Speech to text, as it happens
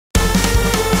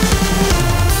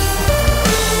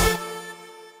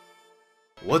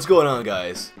What's going on,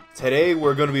 guys? Today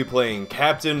we're going to be playing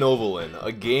Captain Novolin,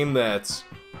 a game that's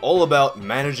all about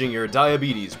managing your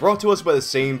diabetes, brought to us by the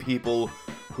same people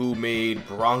who made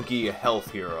Bronkie a health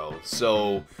hero.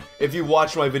 So, if you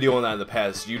watched my video on that in the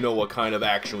past, you know what kind of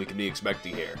action we can be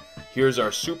expecting here. Here's our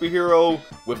superhero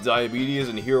with diabetes,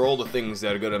 and here are all the things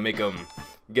that are going to make him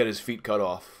get his feet cut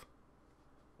off.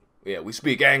 Yeah, we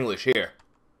speak English here.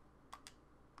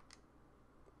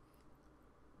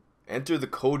 Enter the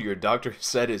code your doctor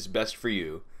said is best for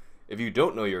you. If you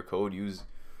don't know your code, use...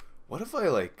 What if I,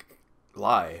 like,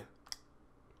 lie?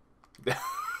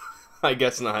 I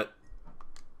guess not.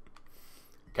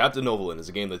 Captain Novolin is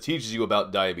a game that teaches you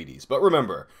about diabetes. But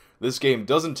remember, this game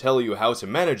doesn't tell you how to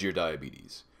manage your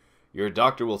diabetes. Your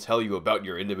doctor will tell you about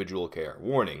your individual care.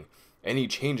 Warning, any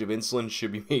change of insulin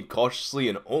should be made cautiously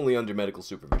and only under medical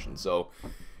supervision. So,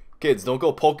 kids, don't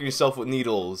go poking yourself with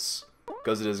needles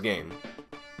because of this game.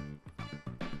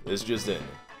 This just in.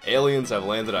 Aliens have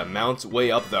landed on Mount way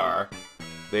up there.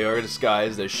 They are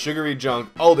disguised as sugary junk...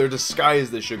 Oh, they're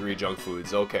disguised as sugary junk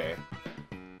foods. Okay.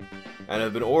 And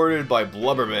have been ordered by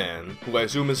Blubberman, who I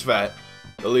assume is fat,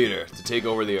 the leader, to take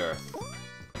over the Earth.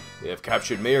 They have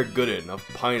captured Mayor Gooden of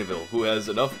Pineville, who has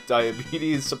enough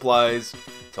diabetes supplies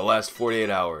to last 48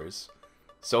 hours.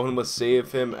 Someone must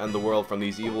save him and the world from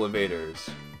these evil invaders.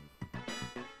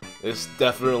 This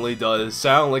definitely does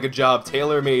sound like a job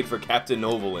tailor-made for Captain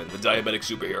Novolin, the diabetic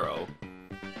superhero.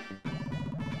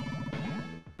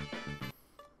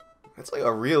 That's like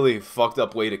a really fucked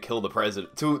up way to kill the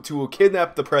president. To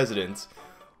kidnap the president,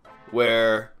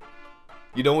 where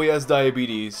you know he has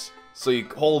diabetes, so you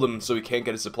hold him so he can't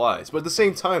get his supplies. But at the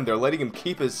same time, they're letting him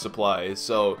keep his supplies,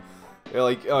 so they're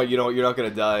like, oh, you know, you're not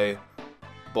gonna die,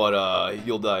 but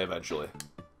you'll die eventually.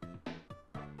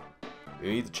 You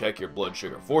need to check your blood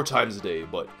sugar 4 times a day,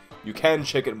 but you can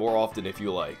check it more often if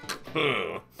you like.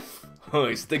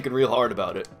 He's thinking real hard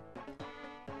about it.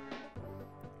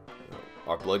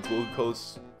 Our blood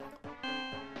glucose...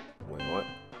 Wait, what?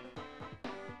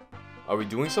 Are we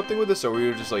doing something with this, or are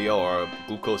we just like, yo, our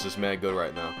glucose is mad good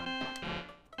right now?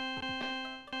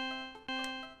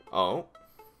 Oh.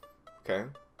 Okay.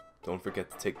 Don't forget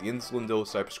to take the insulin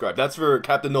dose I prescribed. That's for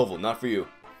Captain Novolin, not for you.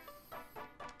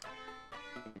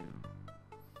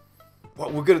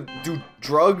 What, we're gonna do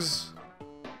drugs?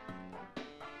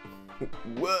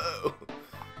 Whoa!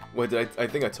 Wait, I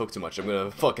think I took too much. I'm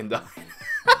gonna fucking die.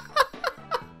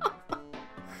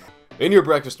 In your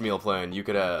breakfast meal plan, you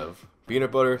could have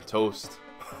peanut butter, toast,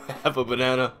 half a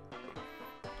banana,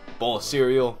 bowl of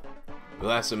cereal, a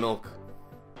glass of milk.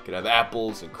 You could have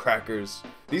apples and crackers.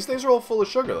 These things are all full of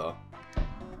sugar, though.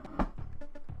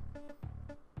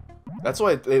 That's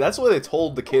why they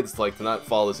told the kids to not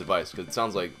follow this advice, because it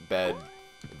sounds like bad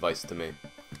advice to me.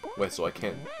 Wait, so I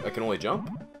can only jump?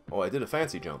 Oh, I did a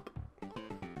fancy jump.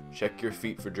 Check your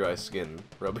feet for dry skin.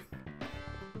 Rubbing.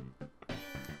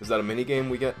 Is that a mini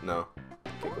game we get? No.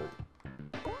 Okay,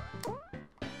 cool.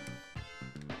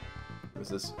 What's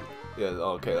this? Yeah,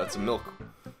 okay, that's a milk.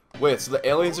 Wait, so the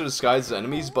aliens are disguised as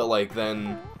enemies, but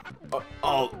then...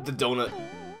 oh, the donut.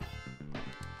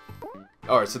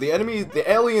 Alright, so the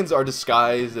aliens are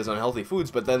disguised as unhealthy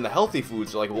foods, but then the healthy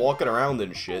foods are walking around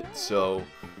and shit, so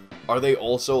are they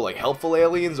also helpful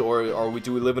aliens, or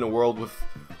do we live in a world with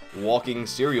walking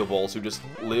cereal balls who just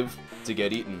live to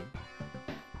get eaten?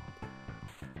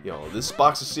 Yo, this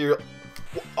box of cereal...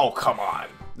 Oh, come on!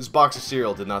 This box of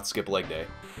cereal did not skip leg day.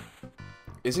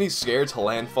 Isn't he scared to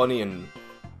land funny and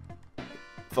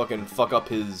fucking fuck up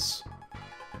his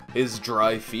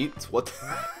dry feet? What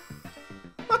the...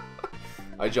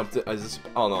 I jumped it.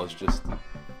 Oh no, it's just.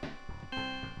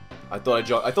 I thought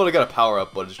I got a power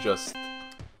up, but it's just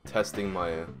testing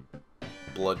my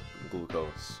blood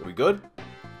glucose. Are we good?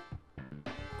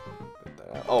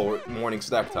 Oh, morning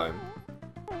snack time.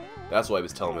 That's why he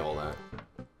was telling me all that.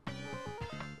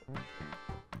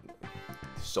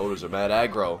 Sodas are mad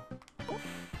aggro.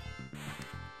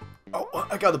 Oh,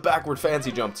 I got the backward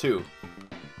fancy jump too.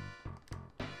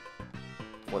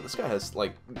 Well, this guy has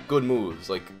good moves.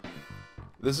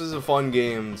 This is a fun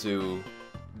game to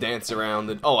dance around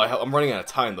and... Oh, I'm running out of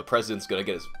time. The president's gonna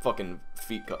get his fucking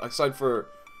feet cut. Aside for...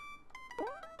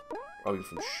 Probably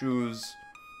from shoes.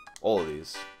 All of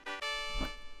these.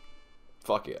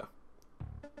 Fuck yeah.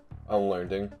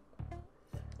 Unlearning.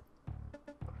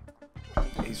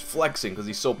 He's flexing because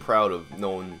he's so proud of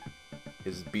knowing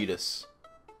his beatus.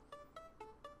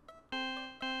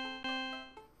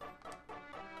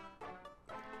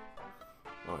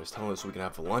 Oh, he's telling us we can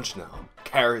have for lunch now.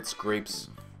 Carrots, grapes,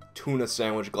 tuna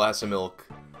sandwich, glass of milk,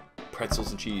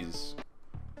 pretzels and cheese.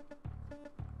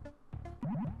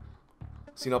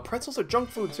 See, now pretzels are junk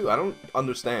food too. I don't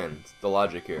understand the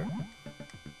logic here.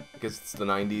 Because it's the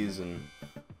 90s and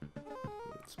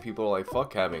it's people like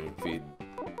fuck having feet.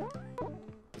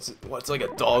 What's like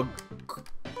a dog?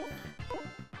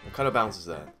 What kind of bounce is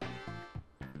that?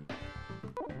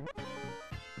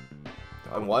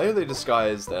 And why are they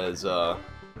disguised as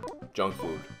junk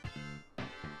food?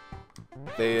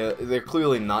 They're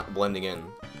clearly not blending in.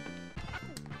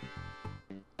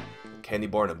 Candy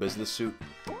bar in a business suit.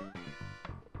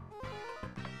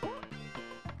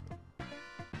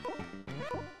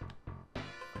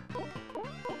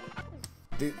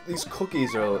 These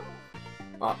cookies are...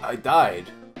 I died.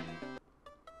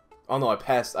 Oh no, I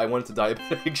passed. I went to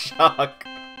diabetic shock.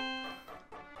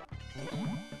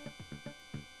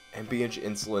 Ambient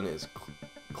insulin is...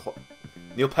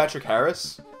 Neil Patrick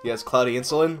Harris? He has cloudy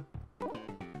insulin? You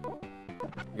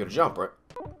gotta jump, right?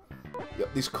 Yeah,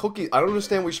 these cookies... I don't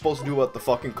understand what you're supposed to do about the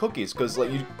fucking cookies, because,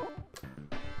 like, you...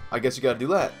 I guess you gotta do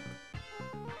that.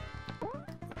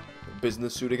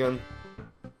 Business suit again?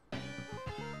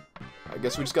 I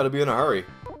guess we just gotta be in a hurry.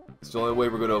 It's the only way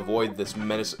we're gonna avoid this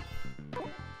menace.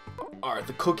 Alright,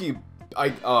 the cookie...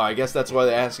 I guess that's why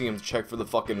they're asking him to check for the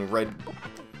fucking red...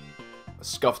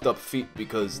 scuffed up feet,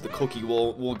 because the cookie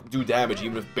will do damage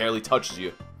even if it barely touches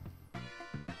you.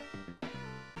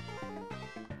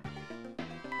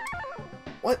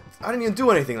 What? I didn't even do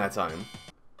anything that time.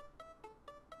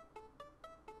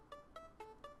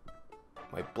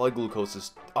 My blood glucose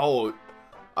is... Oh,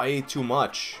 I ate too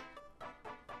much.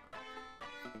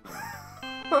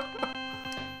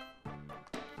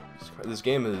 This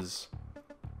game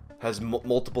has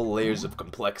multiple layers of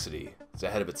complexity. It's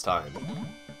ahead of its time.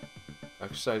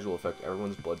 Exercise will affect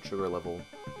everyone's blood sugar level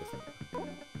differently.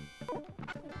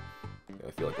 Okay,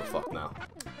 I feel like we're fucked now.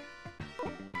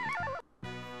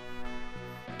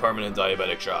 Permanent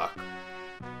diabetic shock.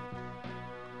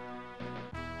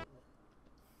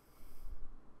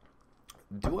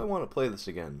 Do I want to play this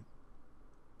again?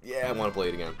 Yeah, I want to play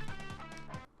it again.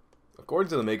 According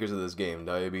to the makers of this game,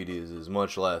 diabetes is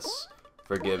much less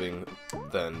forgiving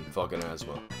than fucking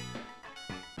asthma.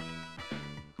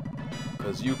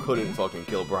 Because you couldn't fucking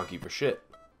kill Bronkie for shit.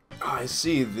 I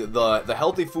see, the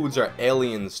healthy foods are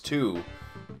aliens too,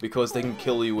 because they can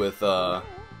kill you with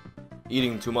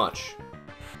eating too much.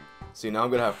 See, now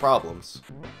I'm gonna have problems.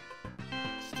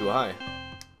 It's too high.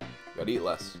 Gotta eat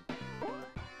less.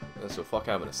 Yeah, so fuck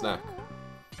having a snack.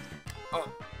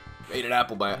 Oh, ate an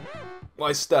apple by it. Well,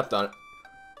 I stepped on it.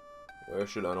 Where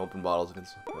should unopened bottles of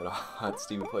insulin in a hot,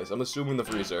 steamy place? I'm assuming the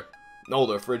freezer. No,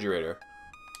 the refrigerator.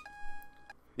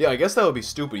 Yeah, I guess that would be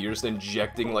stupid. You're just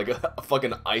injecting like a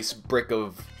fucking ice brick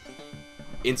of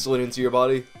insulin into your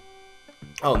body.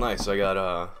 Oh, nice. I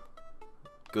got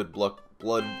good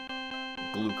blood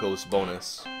glucose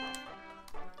bonus.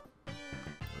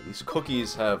 These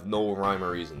cookies have no rhyme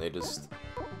or reason. They just...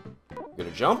 You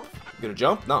gonna jump? You gonna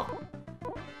jump? No.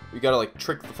 You gotta like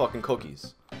trick the fucking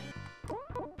cookies.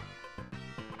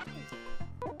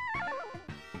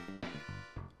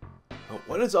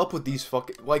 What is up with these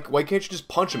fucking... Like, why can't you just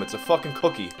punch him? It's a fucking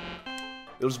cookie.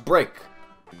 It'll just break.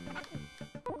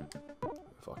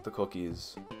 Fuck the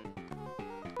cookies.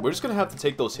 We're just gonna have to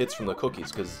take those hits from the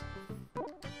cookies, because...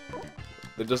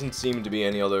 there doesn't seem to be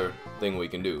any other thing we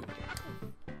can do.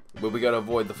 But we gotta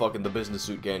avoid the business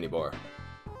suit candy bar.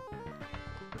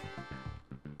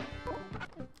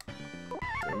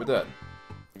 And we're dead.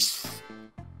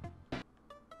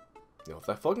 Yo, if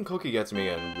that fucking cookie gets me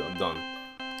again, I'm done.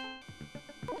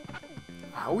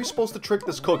 How are we supposed to trick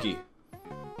this cookie?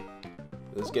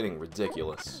 This is getting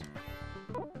ridiculous.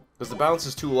 Because the bounce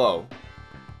is too low.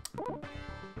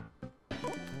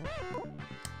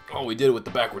 Oh, we did it with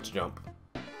the backwards jump.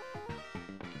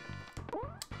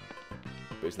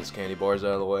 Business candy bars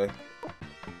out of the way.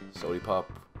 Sody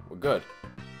pop. We're good.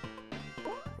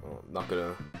 Oh, I'm not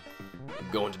gonna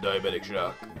go into diabetic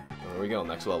shock. Oh, there we go,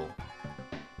 next level.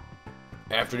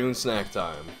 Afternoon snack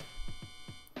time.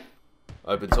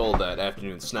 I've been told that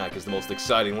afternoon snack is the most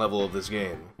exciting level of this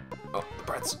game. Oh, the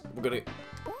brats. We're gonna...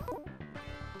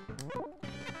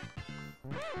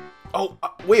 Oh,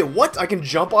 wait, what? I can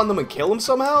jump on them and kill them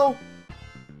somehow?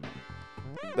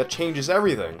 That changes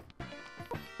everything.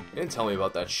 You didn't tell me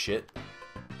about that shit.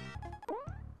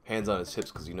 Hands on his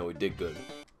hips because you know he did good.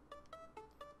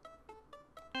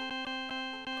 Alright,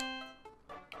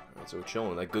 so we're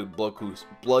chilling. That good Kugos.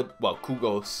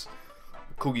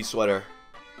 Coogie sweater.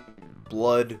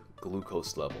 Blood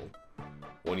glucose level.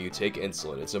 When you take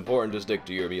insulin, it's important to stick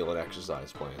to your meal and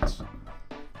exercise plans.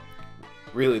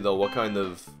 Really though, what kind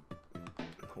of...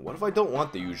 What if I don't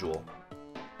want the usual?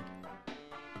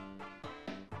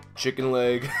 Chicken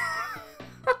leg.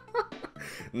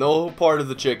 No part of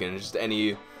the chicken,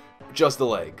 just the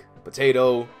leg.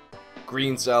 Potato,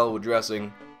 green salad with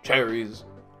dressing, cherries,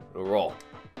 raw.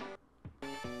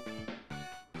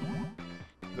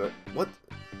 What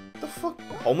the fuck?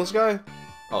 Homeless guy?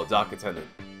 Oh, dock attendant.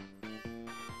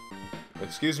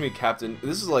 Excuse me, Captain.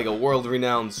 This is like a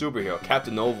world-renowned superhero.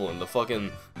 Captain Novolin, the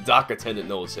fucking dock attendant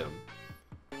knows him.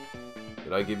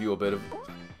 Did I give you a bit of...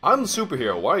 I'm the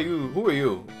superhero. Why are you... Who are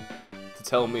you? To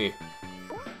tell me.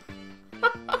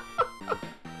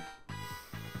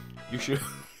 You should...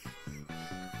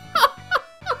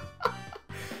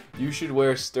 You should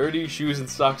wear sturdy shoes and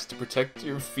socks to protect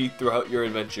your feet throughout your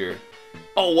adventure.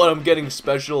 Oh, what? I'm getting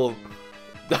special...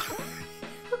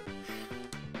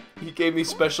 He gave me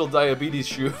special diabetes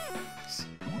shoes.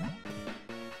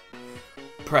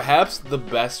 Perhaps the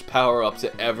best power-up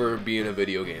to ever be in a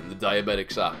video game, the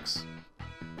diabetic socks.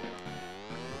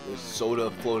 There's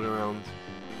soda floating around.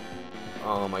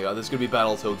 Oh my god, this is gonna be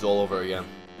Battletoads all over again.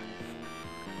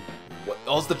 What?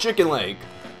 Oh, it's the chicken leg!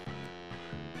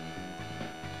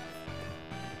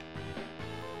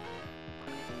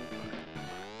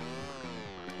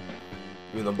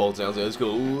 Even the bolt sounds like, let's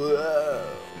go. Whoa.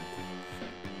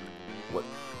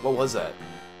 What was that?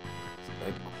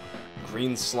 That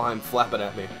green slime flapping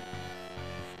at me.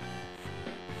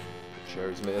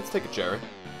 Cherries, man. Let's take a cherry.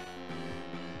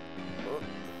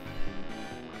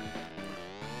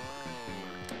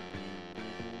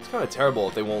 It's kind of terrible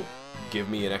if they won't give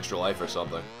me an extra life or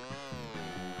something.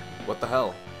 What the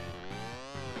hell?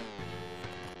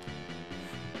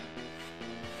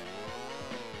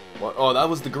 What? Oh, that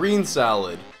was the green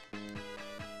salad.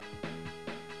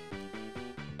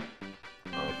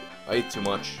 I ate too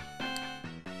much.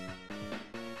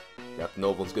 Captain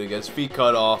Novolin's gonna get his feet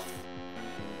cut off.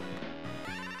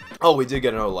 Oh, we did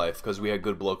get another life because we had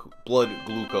good blood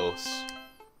glucose.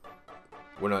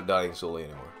 We're not dying slowly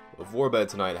anymore. Before bed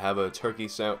tonight, have a turkey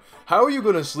sandwich. How are you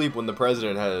gonna sleep when the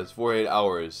president has 48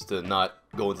 hours to not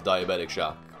go into diabetic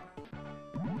shock?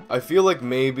 I feel like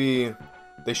maybe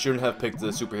they shouldn't have picked the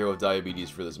superhero with diabetes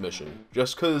for this mission.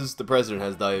 Just because the president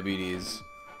has diabetes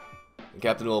and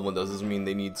Captain Novolin doesn't mean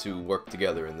they need to work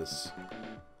together in this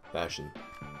fashion.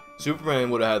 Superman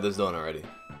would have had this done already.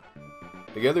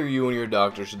 Together, you and your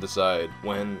doctor should decide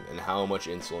when and how much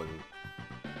insulin.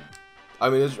 I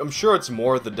mean, I'm sure it's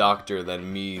more the doctor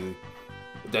than me,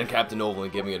 than Captain Novolin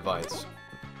giving advice.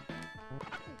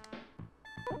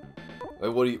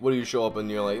 Like, what do you show up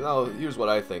and you're like, no, here's what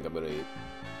I think I'm gonna eat.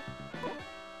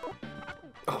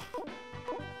 Oh,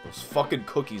 those fucking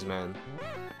cookies, man.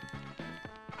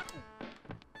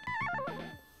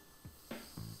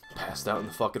 Passed out in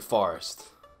the fucking forest.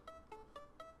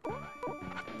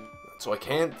 So I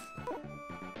can't...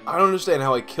 I don't understand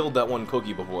how I killed that one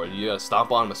cookie before. You gotta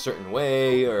stomp on him a certain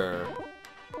way, or...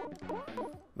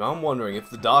 Now I'm wondering, if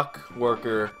the dock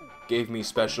worker gave me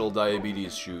special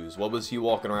diabetes shoes, what was he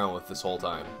walking around with this whole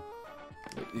time?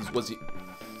 Was he...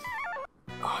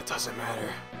 Oh, it doesn't matter.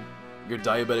 Your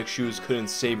diabetic shoes couldn't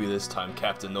save you this time,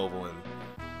 Captain Novolin.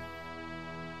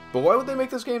 But why would they make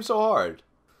this game so hard?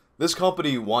 This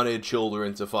company wanted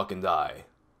children to fucking die.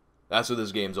 That's what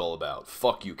this game's all about.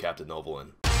 Fuck you, Captain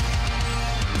Novolin.